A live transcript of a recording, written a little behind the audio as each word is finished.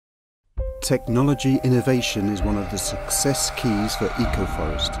Technology innovation is one of the success keys for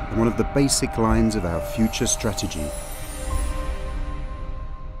Ecoforest and one of the basic lines of our future strategy.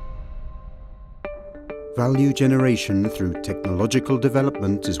 Value generation through technological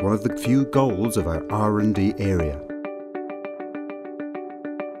development is one of the few goals of our R&D area.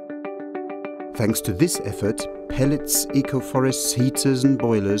 Thanks to this effort, pellets, Ecoforest's heaters and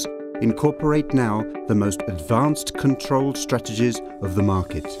boilers incorporate now the most advanced control strategies of the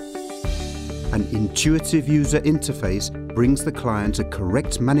market. An intuitive user interface brings the client a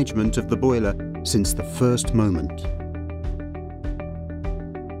correct management of the boiler since the first moment.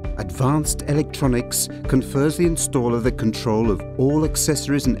 Advanced electronics confers the installer the control of all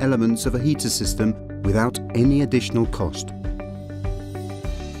accessories and elements of a heater system without any additional cost.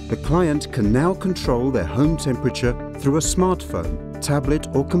 The client can now control their home temperature through a smartphone, tablet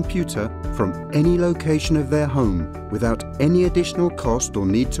or computer from any location of their home without any additional cost or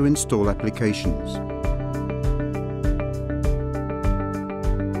need to install applications.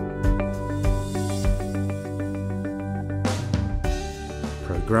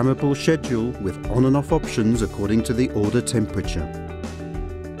 Programmable schedule with on and off options according to the order temperature.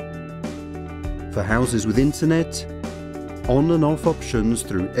 For houses with internet, on and off options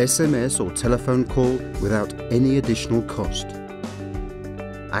through SMS or telephone call without any additional cost.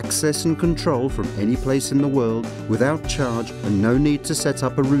 Access and control from any place in the world without charge and no need to set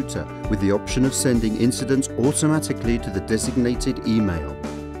up a router with the option of sending incidents automatically to the designated email.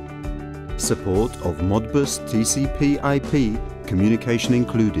 Support of Modbus TCP/IP communication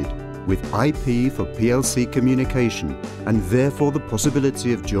included, with IP for PLC communication and therefore the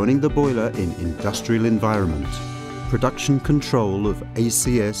possibility of joining the boiler in industrial environment. Production control of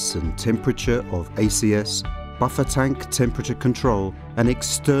ACS and temperature of ACS, buffer tank temperature control and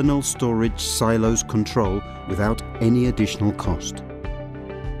external storage silos control without any additional cost.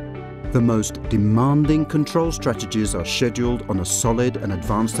 The most demanding control strategies are scheduled on a solid and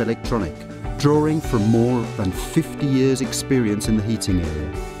advanced electronic, drawing from more than 50 years' experience in the heating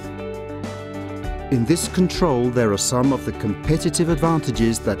area. In this control there are some of the competitive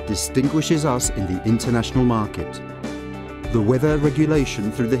advantages that distinguishes us in the international market. The weather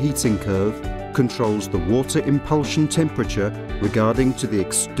regulation through the heating curve controls the water impulsion temperature regarding to the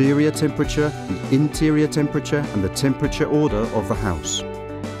exterior temperature, the interior temperature and the temperature order of the house.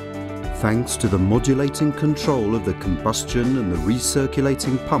 Thanks to the modulating control of the combustion and the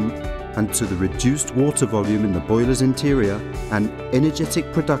recirculating pump and to the reduced water volume in the boiler's interior, an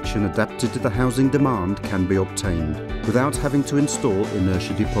energetic production adapted to the housing demand can be obtained without having to install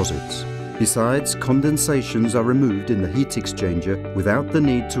inertia deposits. Besides, condensations are removed in the heat exchanger without the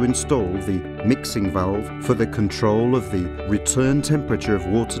need to install the mixing valve for the control of the return temperature of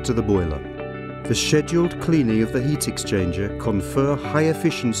water to the boiler. The scheduled cleaning of the heat exchanger confer high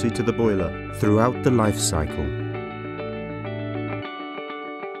efficiency to the boiler throughout the life cycle.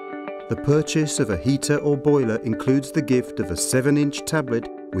 The purchase of a heater or boiler includes the gift of a 7-inch tablet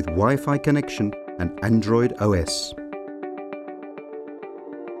with Wi-Fi connection and Android OS.